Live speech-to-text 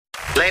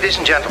Ladies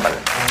and gentlemen.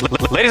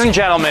 Ladies and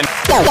gentlemen.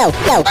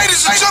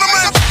 Ladies and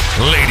gentlemen.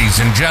 Ladies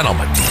and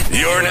gentlemen,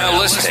 you're now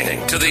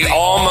listening to the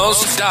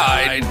Almost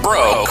Died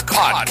Broke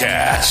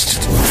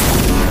podcast.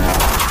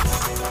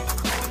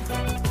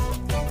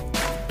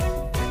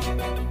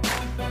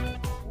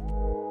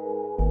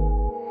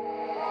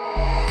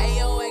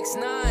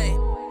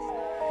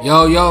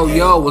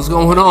 Yo, what's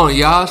going on,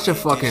 y'all? It's your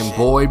fucking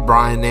boy,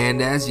 Brian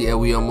Nandez. Yeah,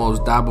 we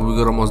almost died, but we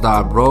could almost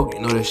die broke.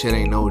 You know this shit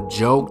ain't no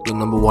joke. The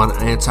number one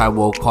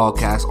anti-woke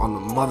podcast on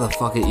the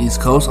motherfucking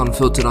East Coast,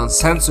 unfiltered,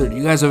 uncensored.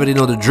 You guys already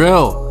know the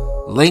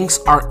drill. Links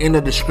are in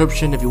the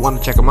description if you want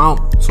to check them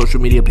out.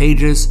 Social media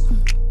pages.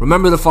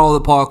 Remember to follow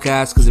the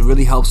podcast because it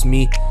really helps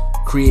me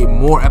create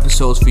more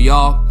episodes for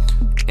y'all.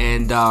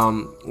 And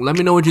let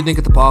me know what you think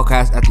of the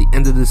podcast at the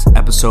end of this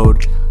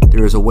episode.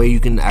 There is a way you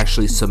can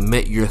actually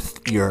submit your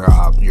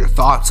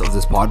thoughts of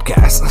this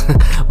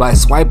podcast by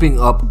swiping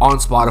up on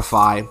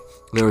Spotify.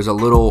 There is a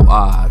little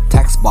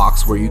text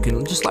box where you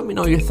can just let me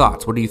know your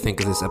thoughts. What do you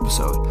think of this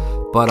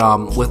episode?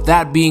 But with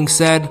that being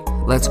said,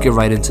 let's get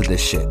right into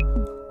this shit.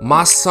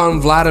 My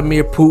son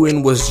Vladimir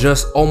Putin was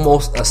just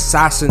almost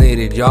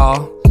assassinated,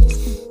 y'all.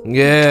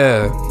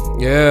 Yeah,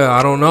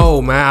 I don't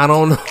know, man. I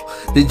don't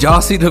know. Did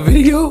y'all see the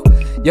video?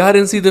 Y'all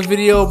didn't see the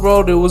video,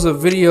 bro? There was a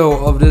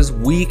video of this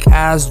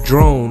weak-ass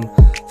drone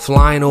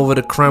flying over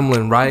the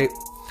Kremlin, right?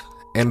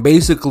 And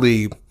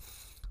basically,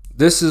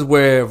 this is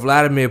where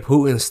Vladimir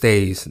Putin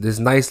stays. This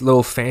nice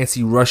little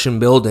fancy Russian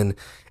building.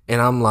 And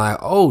I'm like,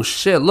 oh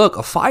shit, look,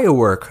 a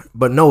firework.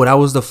 But no, that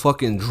was the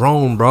fucking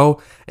drone,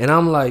 bro. And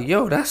I'm like,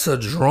 yo, that's a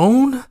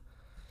drone?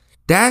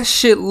 That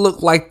shit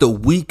looked like the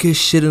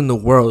weakest shit in the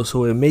world.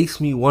 So it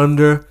makes me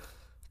wonder.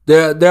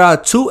 There are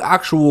two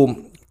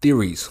actual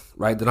theories,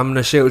 right, that I'm going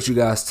to share with you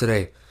guys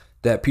today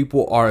that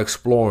people are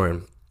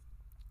exploring.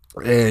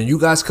 And you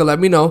guys can let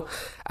me know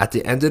at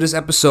the end of this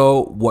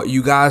episode what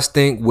you guys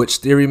think, which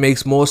theory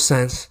makes more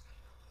sense.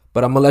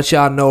 But I'm going to let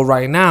y'all know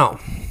right now.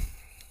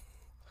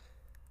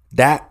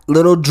 That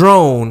little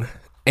drone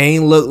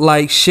ain't look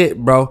like shit,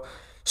 bro.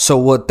 So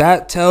what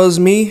that tells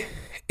me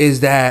is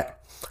that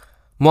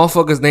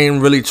motherfuckers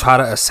didn't really try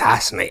to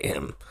assassinate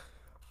him.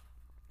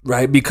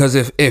 Right? Because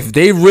if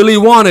they really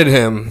wanted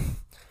him,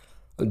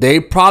 they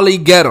probably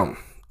get him.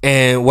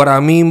 And what I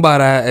mean by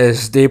that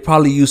is they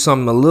probably use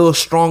something a little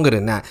stronger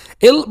than that.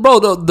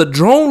 The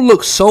drone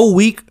looks so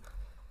weak.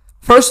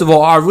 First of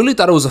all, I really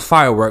thought it was a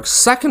firework.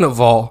 Second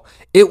of all,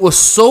 it was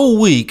so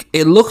weak.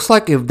 It looks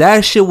like if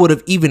that shit would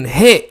have even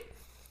hit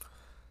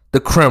the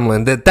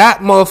Kremlin, that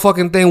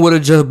motherfucking thing would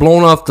have just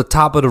blown off the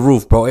top of the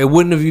roof, bro. It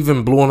wouldn't have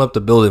even blown up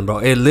the building, bro.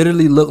 It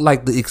literally looked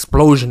like the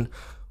explosion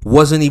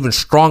wasn't even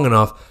strong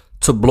enough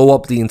to blow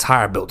up the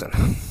entire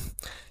building.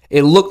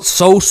 It looked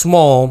so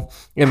small,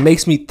 it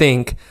makes me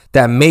think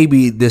that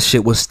maybe this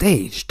shit was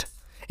staged.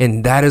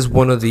 And that is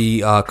one of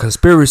the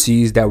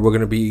conspiracies that we're going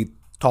to be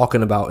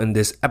talking about in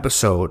this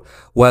episode.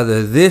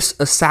 Whether this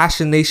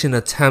assassination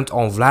attempt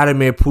on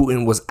Vladimir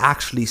Putin was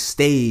actually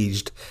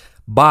staged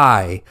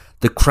by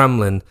the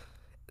Kremlin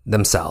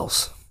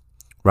themselves,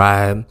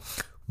 right?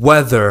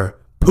 Whether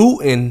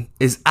Putin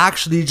is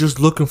actually just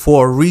looking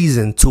for a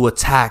reason to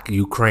attack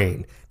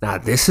Ukraine. Now,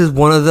 this is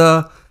one of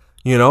the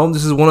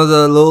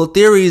little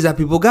theories that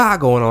people got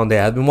going on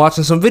there. I've been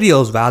watching some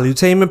videos,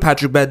 Valuetainment,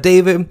 Patrick Bet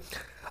David.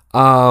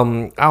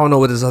 I don't know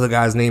what this other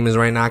guy's name is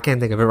right now. I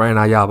can't think of it right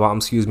now, y'all, but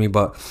excuse me,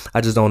 but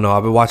I just don't know.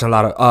 I've been watching a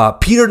lot of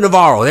Peter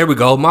Navarro. There we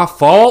go. My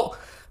fault.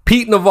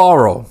 Pete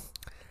Navarro.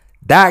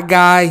 That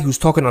guy who's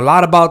talking a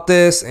lot about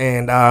this.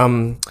 And,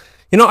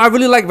 I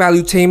really like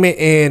Valuetainment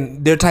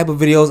and their type of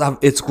videos.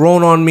 It's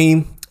grown on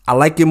me. I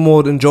like it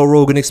more than Joe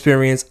Rogan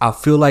Experience. I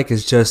feel like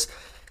it's just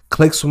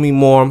clicks with me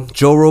more.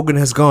 Joe Rogan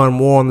has gone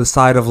more on the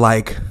side of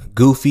like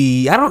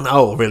goofy. I don't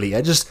know, really.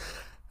 I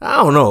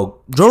don't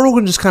know. Joe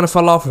Rogan just kind of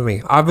fell off for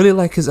me. I really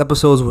like his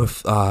episodes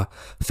with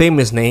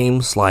famous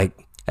names like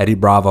Eddie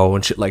Bravo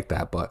and shit like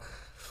that. But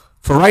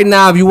for right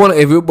now,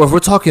 if we're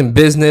talking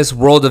business,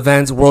 world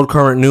events, world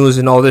current news,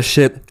 and all this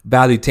shit,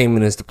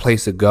 Valuetainment is the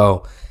place to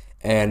go.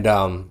 And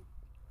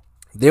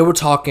they were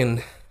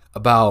talking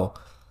about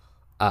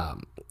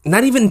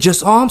not even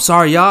just, I'm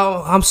sorry,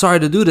 y'all. I'm sorry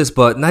to do this,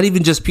 but not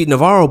even just Pete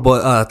Navarro,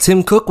 but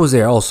Tim Cook was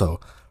there also,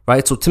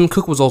 right? So Tim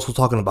Cook was also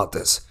talking about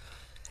this.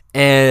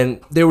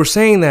 And they were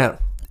saying that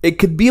it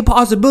could be a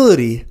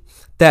possibility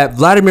that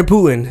Vladimir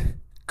Putin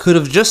could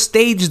have just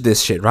staged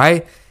this shit,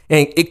 right?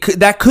 And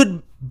that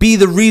could be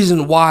the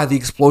reason why the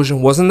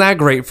explosion wasn't that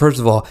great, first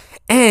of all.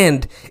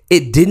 And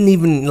it didn't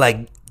even,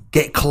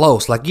 get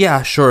close.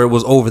 Yeah, sure, it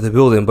was over the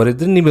building, but it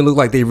didn't even look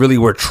like they really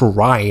were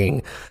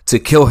trying to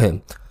kill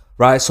him.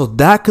 Right, so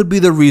that could be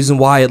the reason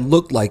why it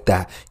looked like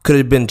that. Could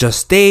have been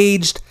just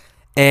staged,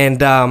 and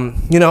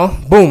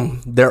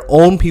boom, their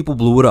own people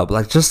blew it up,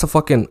 like just a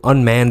fucking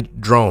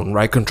unmanned drone,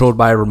 right, controlled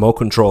by a remote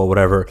control,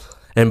 whatever,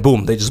 and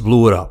boom, they just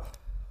blew it up.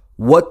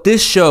 What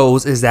this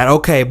shows is that,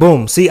 okay,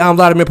 boom, see, I'm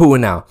Vladimir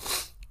Putin now.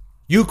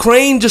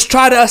 Ukraine just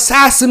tried to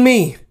assassinate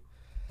me.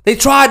 They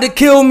tried to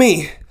kill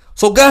me.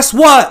 So guess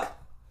what?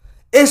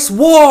 It's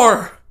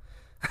war.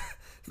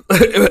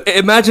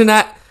 Imagine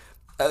that.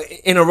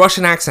 in a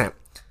Russian accent.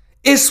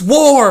 It's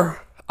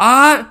war.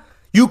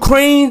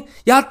 Ukraine,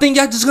 y'all think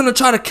y'all just gonna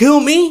try to kill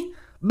me?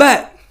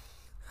 Bet.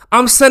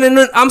 I'm sending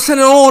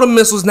all the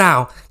missiles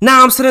now.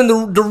 Now I'm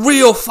sending the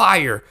real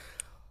fire.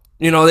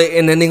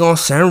 And then they're gonna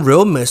send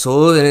real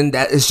missiles, and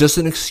that is just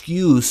an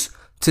excuse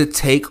to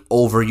take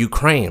over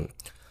Ukraine,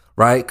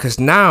 right? Because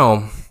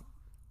now,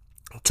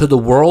 to the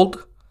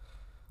world,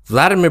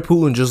 Vladimir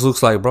Putin just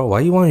looks like, bro, why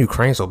you want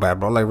Ukraine so bad,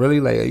 bro? Like,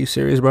 really? Like, are you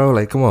serious, bro?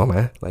 Like, come on,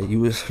 man. Like,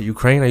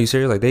 Ukraine, are you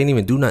serious? Like, they didn't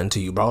even do nothing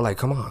to you, bro. Like,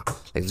 come on.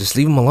 Like, just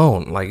leave them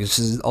alone. Like, it's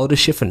just all this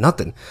shit for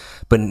nothing.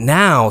 But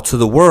now, to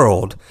the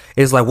world,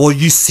 it's like, well,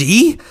 you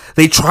see?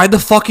 They tried to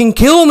fucking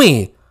kill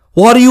me.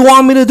 What do you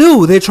want me to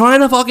do? They're trying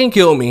to fucking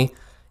kill me.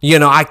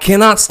 I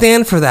cannot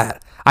stand for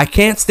that. I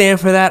can't stand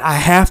for that. I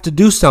have to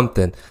do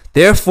something.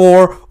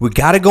 Therefore, we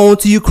got to go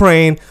into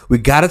Ukraine. We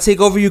got to take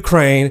over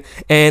Ukraine.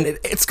 And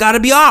it's got to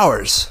be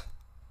ours.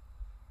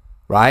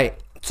 Right?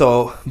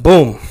 So,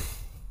 boom.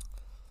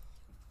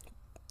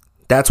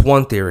 That's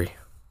one theory.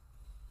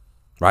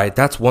 Right?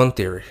 That's one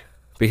theory.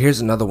 But here's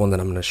another one that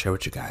I'm going to share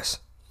with you guys.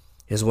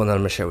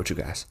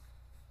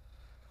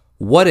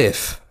 What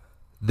if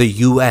the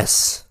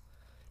U.S.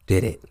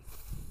 did it?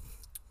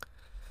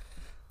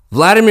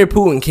 Vladimir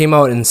Putin came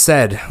out and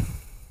said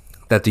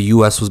that the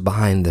U.S. was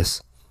behind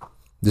this.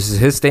 This is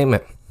his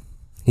statement.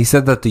 He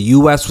said that the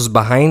U.S. was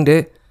behind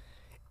it,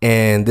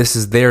 and this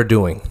is their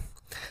doing.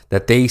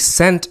 That they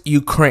sent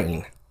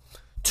Ukraine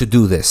to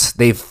do this.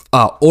 They've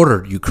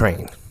ordered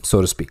Ukraine, so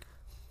to speak.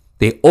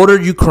 They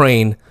ordered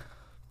Ukraine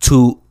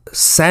to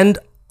send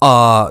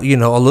a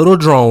little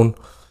drone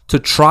to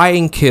try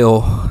and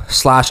kill /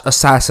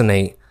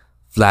 assassinate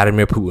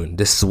Vladimir Putin.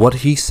 This is what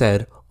he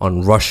said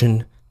on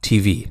Russian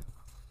TV.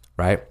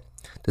 Right?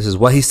 This is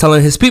what he's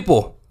telling his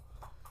people.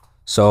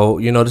 So,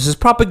 this is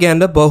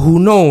propaganda, but who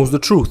knows the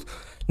truth?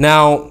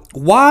 Now,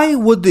 why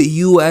would the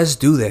U.S.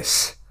 do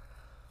this?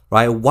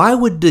 Right? Why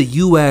would the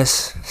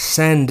U.S.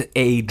 send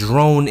a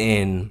drone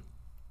in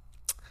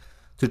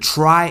to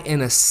try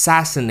and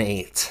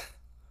assassinate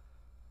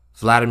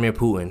Vladimir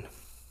Putin?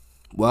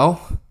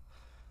 Well,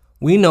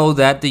 we know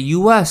that the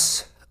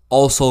U.S.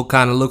 also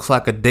kind of looks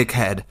like a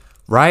dickhead,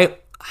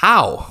 right?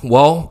 How?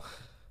 Well,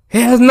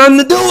 it has nothing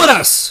to do with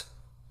us.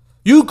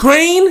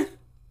 Ukraine?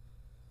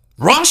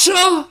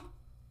 Russia?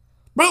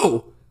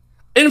 Bro,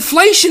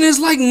 inflation is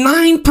like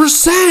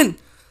 9%.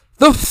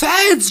 The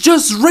Feds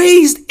just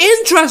raised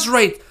interest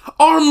rates.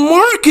 Our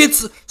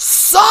markets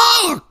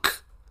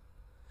suck.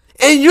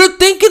 And you're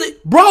thinking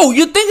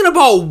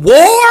about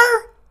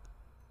war?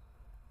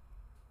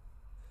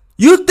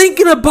 You're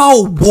thinking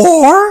about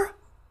war?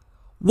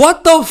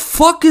 What the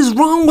fuck is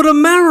wrong with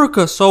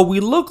America? So we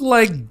look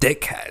like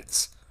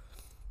dickheads.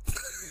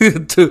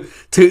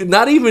 to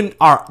not even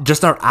our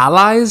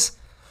allies,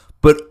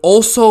 but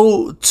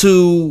also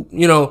to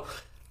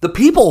the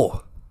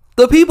people.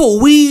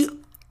 We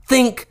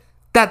think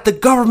that the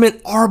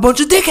government are a bunch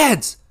of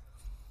dickheads,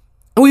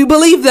 and we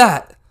believe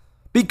that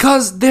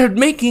because they're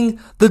making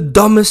the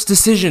dumbest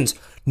decisions.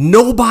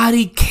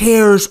 Nobody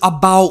cares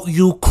about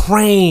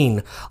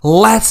Ukraine.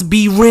 Let's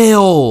be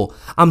real.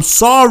 I'm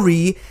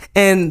sorry,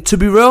 and to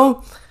be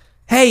real,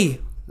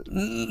 hey,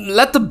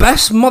 let the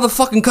best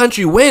motherfucking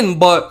country win,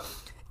 but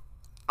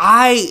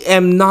I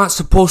am not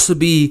supposed to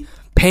be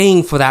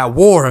paying for that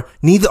war.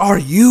 Neither are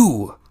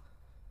you.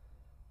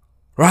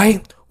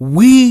 Right?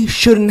 We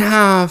shouldn't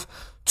have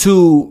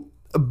to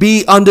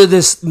be under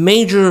this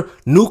major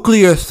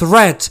nuclear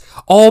threat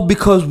all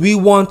because we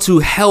want to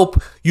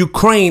help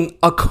Ukraine,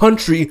 a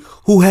country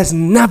who has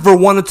never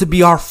wanted to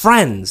be our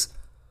friends.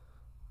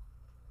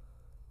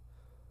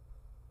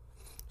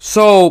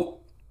 So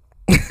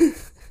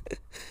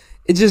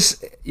it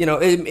just,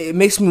 it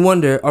makes me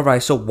wonder, all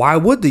right, so why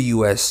would the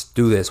U.S.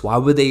 do this? Why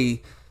would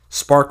they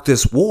spark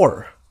this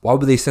war? Why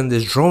would they send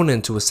this drone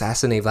in to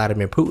assassinate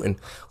Vladimir Putin?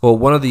 Well,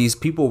 one of these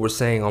people were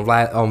saying on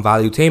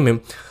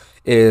Valuetainment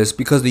is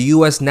because the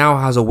U.S. now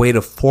has a way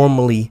to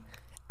formally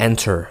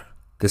enter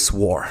this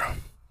war,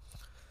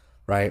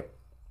 right?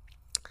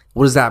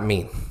 What does that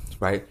mean,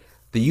 right?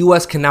 The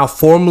U.S. can now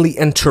formally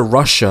enter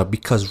Russia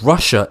because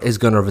Russia is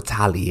going to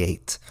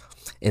retaliate.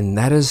 And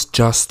that is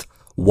just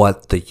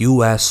what the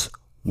U.S.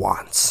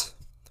 wants.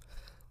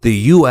 The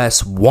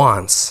U.S.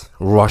 wants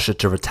Russia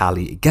to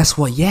retaliate. Guess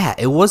what? Yeah,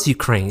 it was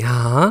Ukraine.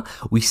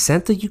 We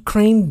sent the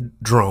Ukraine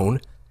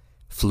drone,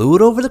 flew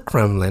it over the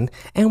Kremlin,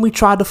 and we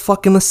tried to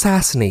fucking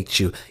assassinate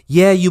you.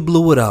 Yeah, you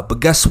blew it up.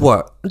 But guess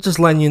what? I'm just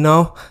letting you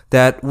know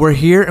that we're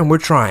here and we're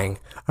trying.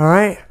 All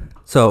right?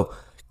 So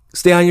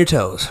stay on your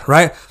toes,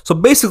 right? So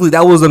basically,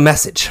 that was the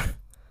message.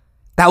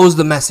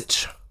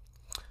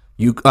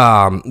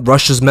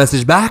 Russia's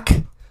message back.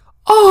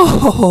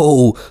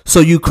 Oh, so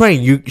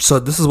Ukraine, so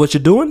this is what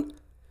you're doing?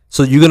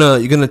 So you're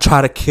gonna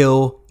try to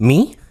kill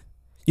me?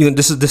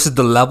 This is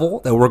the level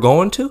that we're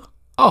going to?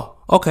 Oh,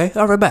 okay,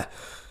 all right, back.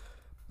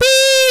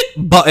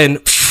 Beep, button.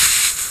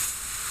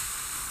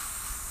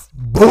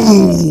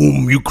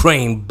 Boom,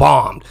 Ukraine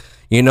bombed.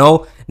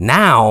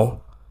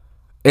 Now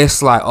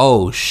it's like,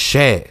 oh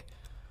shit.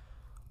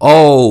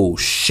 oh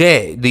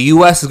shit, the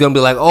US is gonna be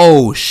like,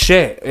 oh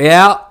shit,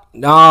 yeah,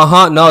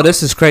 no,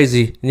 this is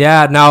crazy.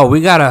 Yeah, no,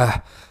 we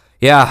gotta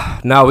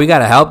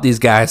help these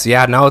guys.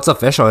 Yeah, no, it's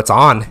official, it's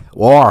on.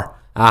 War.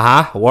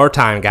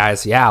 Wartime,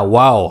 guys. Yeah,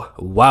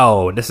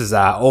 whoa, this is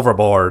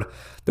overboard.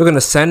 They're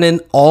gonna send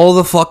in all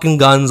the fucking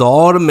guns,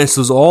 all the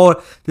missiles,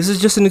 this is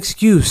just an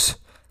excuse.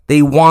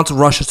 They want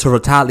Russia to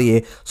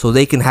retaliate so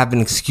they can have an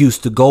excuse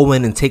to go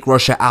in and take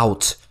Russia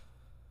out.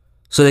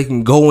 So they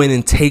can go in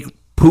and take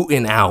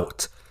Putin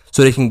out.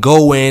 So they can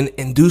go in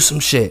and do some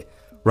shit,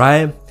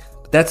 right?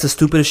 That's the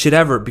stupidest shit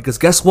ever, because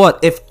guess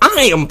what? If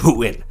I am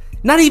Putin,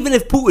 not even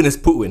if Putin is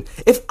Putin,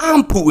 if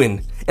I'm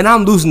Putin and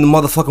I'm losing the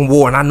motherfucking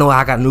war and I know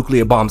I got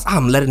nuclear bombs,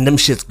 I'm letting them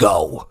shits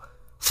go.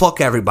 Fuck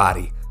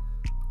everybody.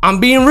 I'm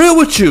being real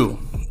with you.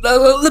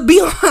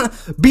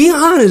 Be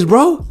honest,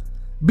 bro.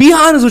 Be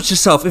honest with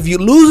yourself. If you're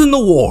losing the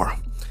war,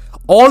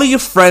 all of your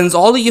friends,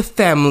 all of your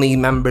family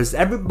members,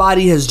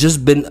 everybody has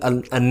just been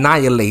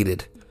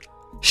annihilated.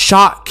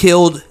 Shot,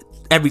 killed,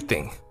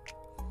 everything.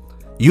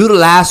 You the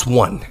last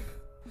one.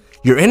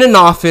 You're in an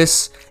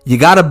office, you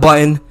got a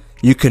button,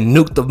 you can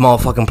nuke the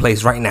motherfucking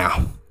place right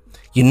now.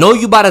 You know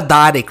you about to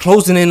die, they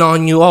closing in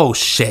on you, oh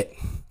shit.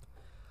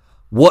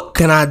 What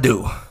can I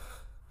do?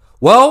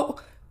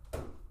 Well,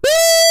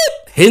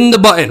 hitting the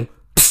button.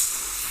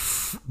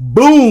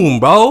 Boom,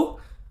 bro.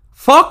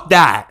 Fuck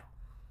that.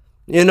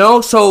 You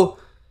know, so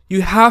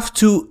you have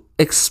to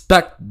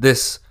expect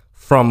this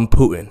from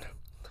Putin.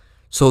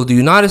 So the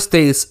United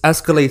States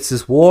escalates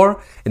this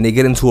war and they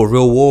get into a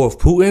real war with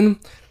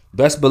Putin.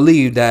 Best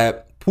believe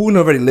that Putin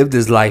already lived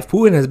his life.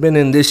 Putin has been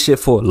in this shit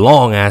for a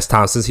long ass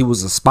time, since he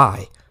was a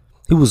spy.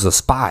 He was a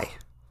spy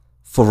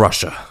for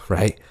Russia,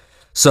 right?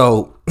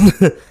 So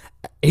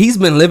he's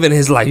been living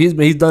his life.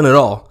 He's done it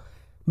all.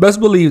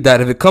 Best believe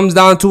that if it comes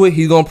down to it,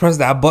 he's going to press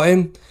that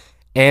button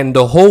and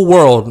the whole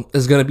world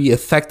is going to be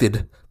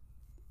affected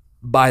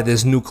by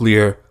this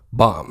nuclear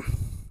bomb.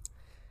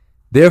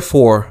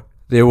 Therefore,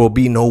 there will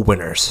be no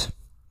winners.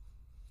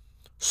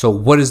 So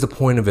what is the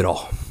point of it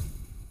all?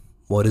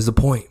 What is the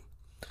point?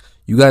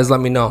 You guys let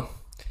me know.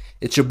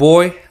 It's your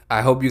boy.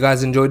 I hope you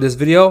guys enjoyed this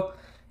video,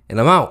 and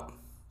I'm out.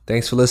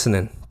 Thanks for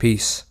listening.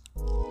 Peace.